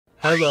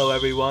Hello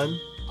everyone,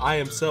 I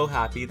am so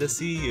happy to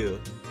see you.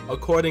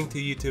 According to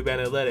YouTube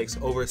analytics,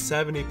 over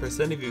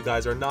 70% of you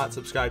guys are not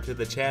subscribed to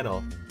the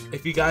channel.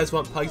 If you guys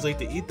want Pugsley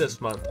to eat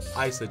this month,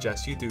 I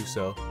suggest you do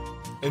so.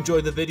 Enjoy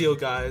the video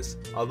guys,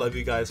 I'll love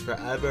you guys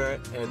forever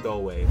and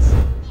always.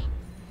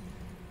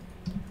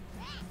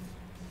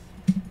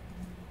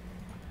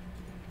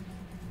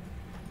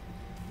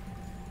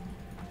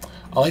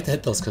 I like to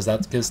hit those because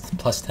that gives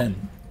plus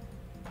 10.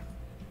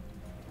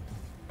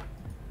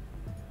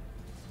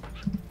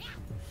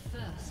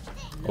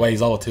 Oh, wait,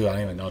 he's level 2, I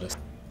didn't even notice.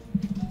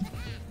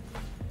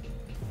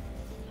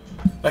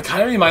 That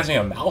kind of reminds me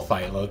of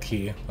Malphite,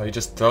 low-key. Where he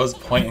just throws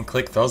point and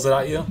click, throws it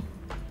at you.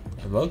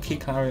 Low-key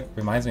kind of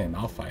reminds me of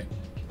Malphite.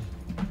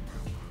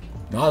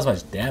 Not as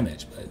much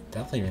damage, but it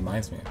definitely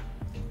reminds me.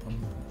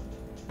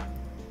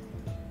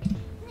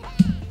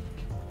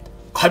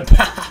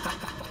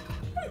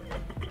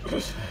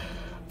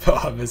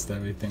 Oh, I missed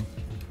everything.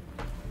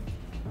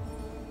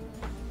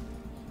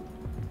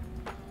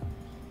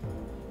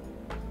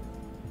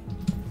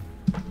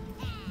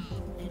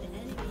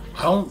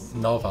 I don't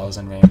know if I was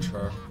in range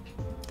for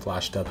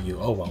Flash W.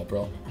 Oh well,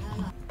 bro.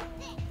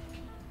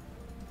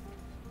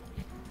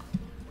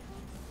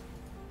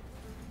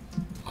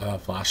 I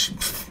got Flash.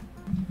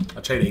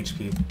 I'll trade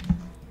HP.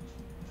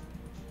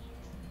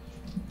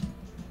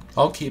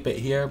 I'll keep it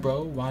here,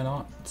 bro. Why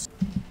not?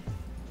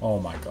 Oh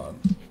my god.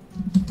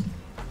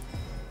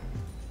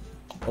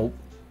 Oh.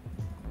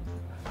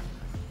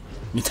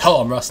 You tell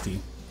I'm rusty.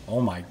 Oh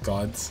my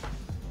god.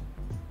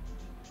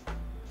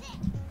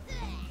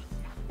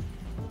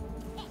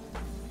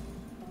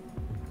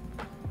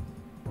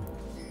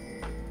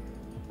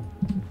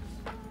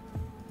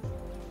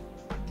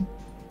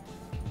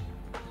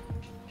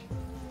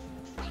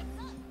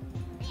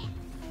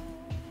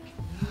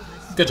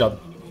 Good job.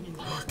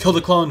 Kill the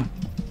clone.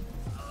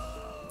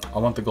 I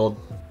want the gold.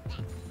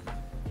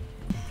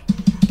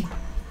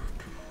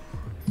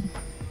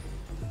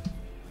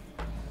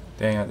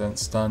 Dang, I didn't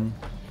stun.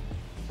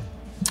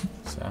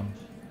 Sam.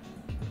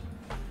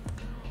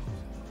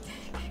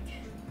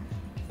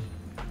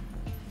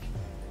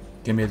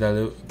 Give me the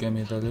loot, give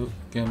me the loot,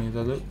 give me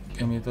the loot,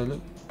 give me the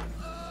loot.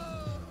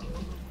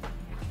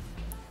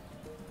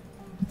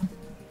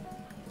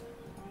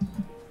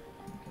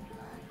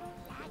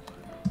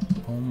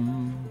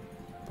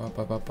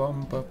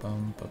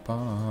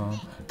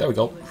 There we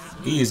go.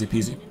 Easy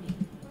peasy.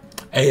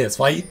 Hey, that's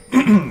why you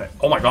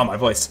oh my god, my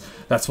voice.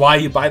 That's why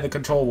you buy the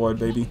control ward,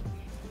 baby.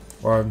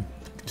 Or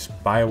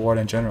just buy a ward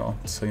in general,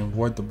 so you can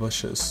ward the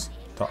bushes.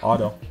 The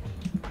auto.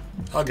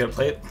 I'll get a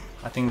play it.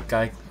 I think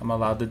I'm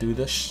allowed to do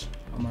this.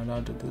 I'm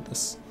allowed to do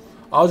this.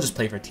 I'll just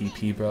play for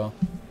TP, bro.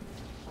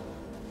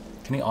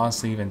 Can he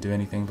honestly even do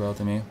anything, bro,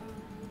 to me?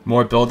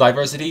 More build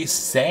diversity?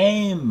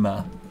 Same!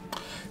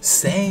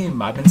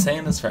 Same! I've been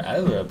saying this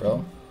forever,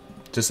 bro.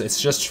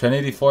 It's just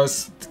Trinity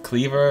Force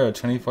Cleaver or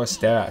Trinity Force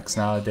Sterax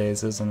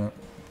nowadays, isn't it?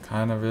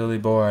 Kind of really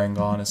boring,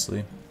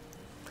 honestly.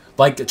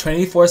 Like,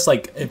 Trinity Force,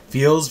 like, it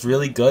feels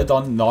really good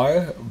on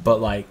Gnar, but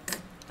like,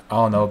 I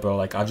don't know, bro.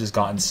 Like, I've just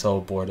gotten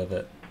so bored of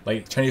it.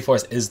 Like, Trinity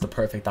Force is the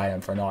perfect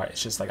item for Gnar.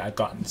 It's just like, I've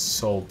gotten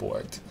so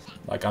bored.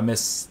 Like, I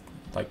miss,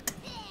 like,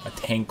 a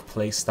tank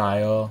play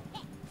style,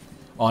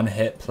 on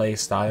hit play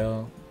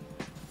style.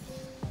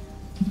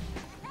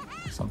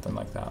 Something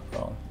like that,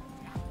 bro.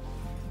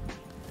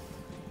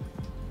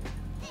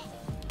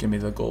 Give me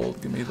the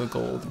gold, give me the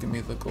gold, give me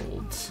the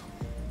gold.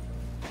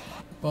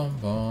 Bum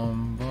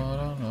bum ba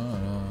da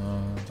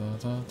da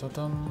da da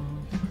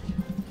dum.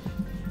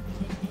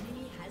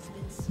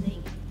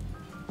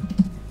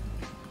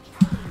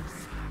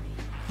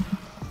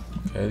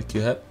 Okay, the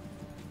Q hit.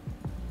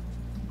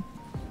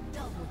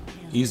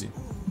 Easy.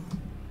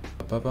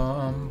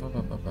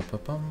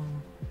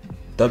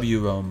 W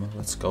roam,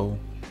 let's go.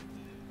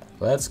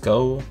 Let's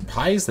go.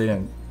 Surprised they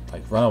didn't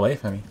like run away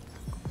from me.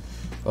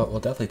 But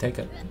we'll definitely take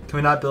it. Can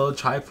we not build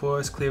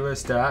Triforce, Cleaver,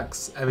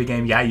 Sterax every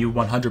game? Yeah, you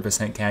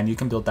 100% can. You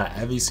can build that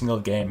every single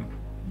game.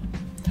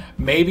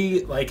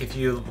 Maybe like if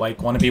you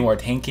like want to be more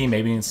tanky,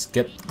 maybe you can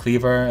skip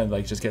Cleaver and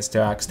like just get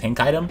Sterax tank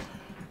item.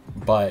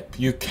 But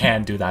you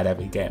can do that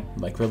every game.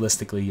 Like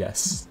realistically,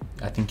 yes.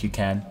 I think you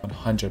can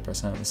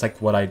 100%. It's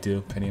like what I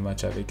do pretty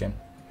much every game.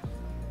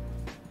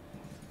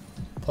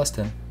 Plus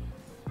 10.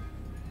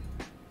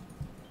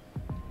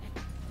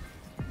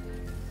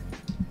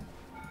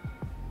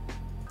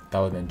 That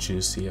would have been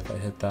juicy if I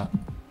hit that.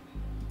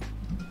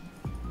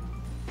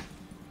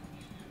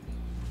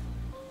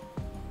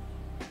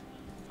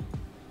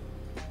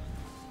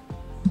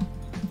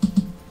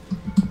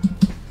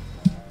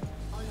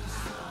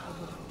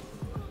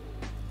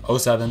 Oh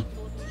 07.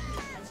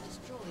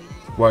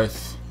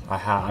 Worth.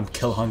 I'm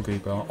kill hungry,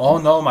 bro. Oh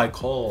no, my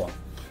coal.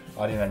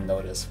 I didn't even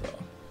notice, bro.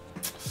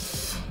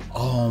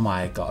 Oh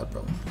my god,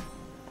 bro.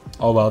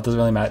 Oh well, it doesn't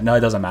really matter. No, it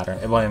doesn't matter.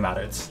 It won't even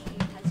matter.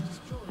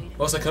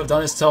 Most I could have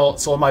done is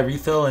sold my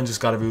refill and just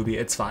got a ruby.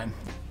 It's fine.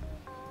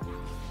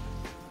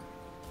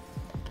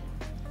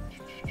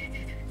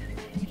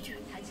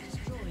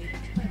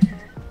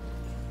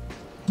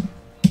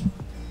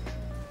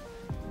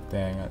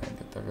 Dang, I didn't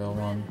get the real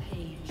one.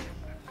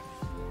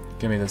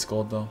 Give me this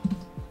gold though.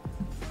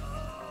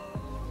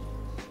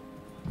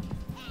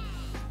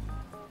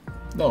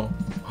 No.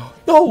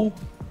 No!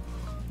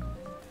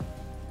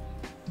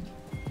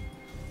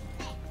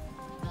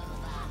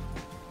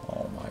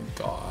 Oh my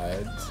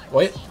god.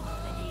 Wait.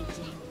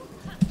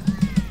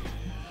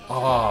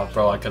 Oh,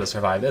 bro, I could have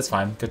survived. It's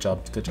fine. Good job.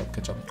 Good job.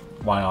 Good job.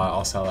 Why not?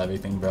 I'll sell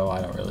everything, bro.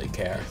 I don't really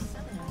care.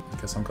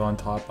 Guess I'm going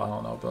top. I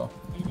don't know, bro.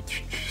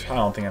 I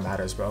don't think it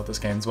matters, bro. This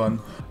game's won.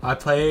 I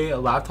play a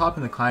laptop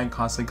and the client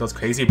constantly goes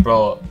crazy,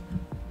 bro.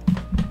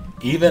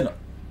 Even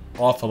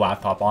off a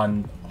laptop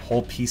on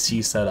whole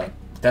PC setup,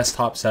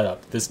 desktop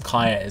setup, this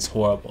client is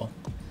horrible.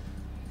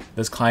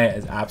 This client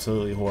is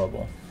absolutely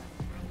horrible.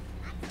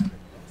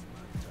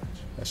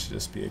 That should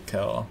just be a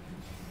kill.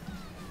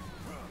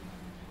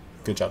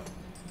 Good job.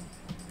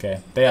 Okay,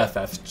 they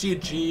FF.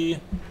 GG.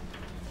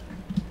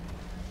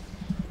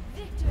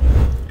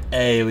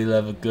 Hey, we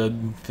love a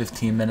good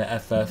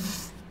 15-minute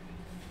FF.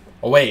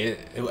 Oh wait,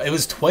 it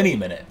was 20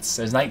 minutes.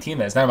 It was 19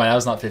 minutes. Never mind, that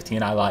was not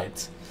 15. I lied.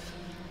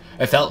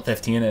 It felt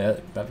 15.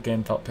 That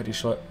game felt pretty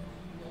short.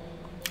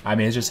 I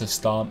mean, it's just a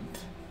stomp.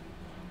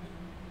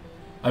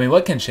 I mean,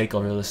 what can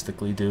Shaco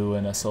realistically do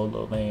in a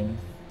solo lane?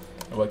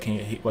 What can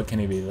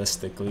he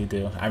realistically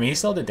do? I mean, he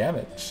still did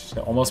damage.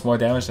 Almost more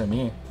damage than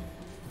me.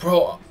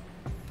 Bro,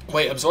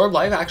 wait, Absorb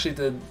Life actually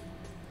did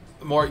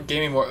more, gave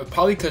me more,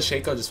 probably because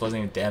Shaco just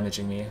wasn't even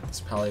damaging me. That's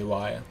probably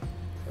why.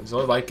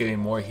 Absorb Life gave me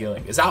more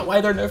healing. Is that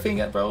why they're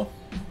nerfing it, bro?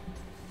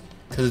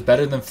 Because it's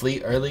better than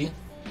Fleet early?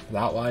 Is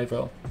that why,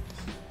 bro?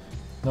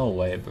 No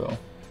way, bro.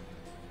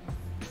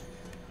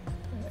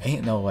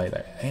 Ain't no way.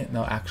 There ain't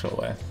no actual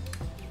way.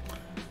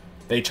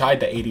 They tried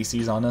the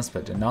ADCs on us,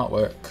 but did not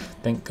work.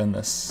 Thank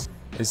goodness.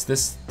 Is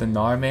this the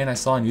Gnar main I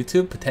saw on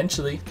YouTube?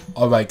 Potentially.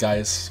 Alright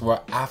guys,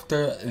 we're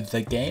after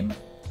the game.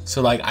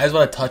 So like, I just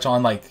want to touch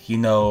on like, you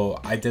know,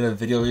 I did a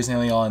video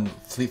recently on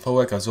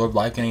FOOTWORK, Absorb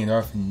Life getting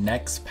nerfed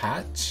next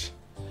patch.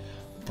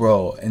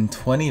 Bro, in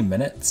 20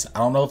 minutes, I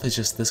don't know if it's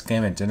just this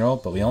game in general,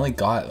 but we only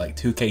got like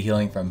 2k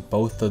healing from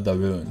both of the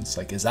runes.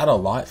 Like, is that a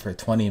lot for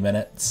 20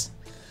 minutes?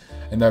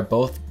 And they're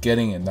both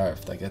getting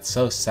nerfed. Like, it's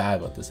so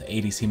sad with this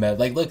ADC meta.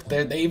 Like, look,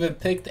 they even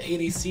picked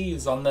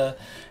ADCs on the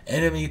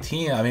enemy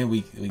team. I mean,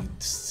 we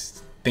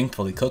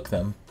thankfully cook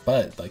them.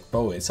 But, like,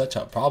 bro, it's such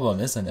a problem,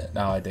 isn't it,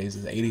 nowadays,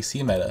 is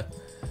ADC meta.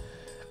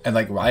 And,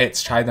 like,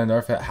 Riot's tried to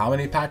nerf it how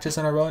many patches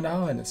in a row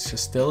now? And it's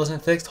just still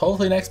isn't fixed.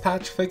 Hopefully next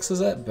patch fixes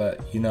it.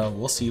 But, you know,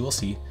 we'll see, we'll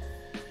see.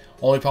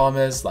 Only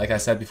problem is, like I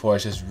said before,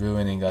 it's just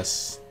ruining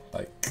us,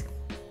 like,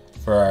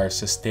 for our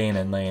sustain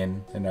in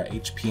lane and our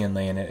HP in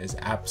lane. It is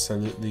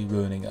absolutely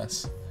ruining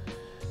us.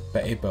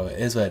 But hey bro, it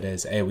is what it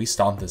is. Hey, we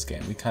stomped this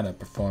game. We kind of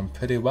performed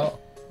pretty well.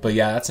 But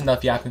yeah, that's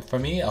enough yapping for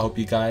me. I hope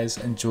you guys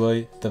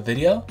enjoy the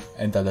video,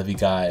 and I love you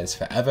guys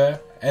forever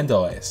and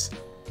always.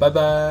 Bye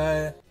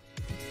bye.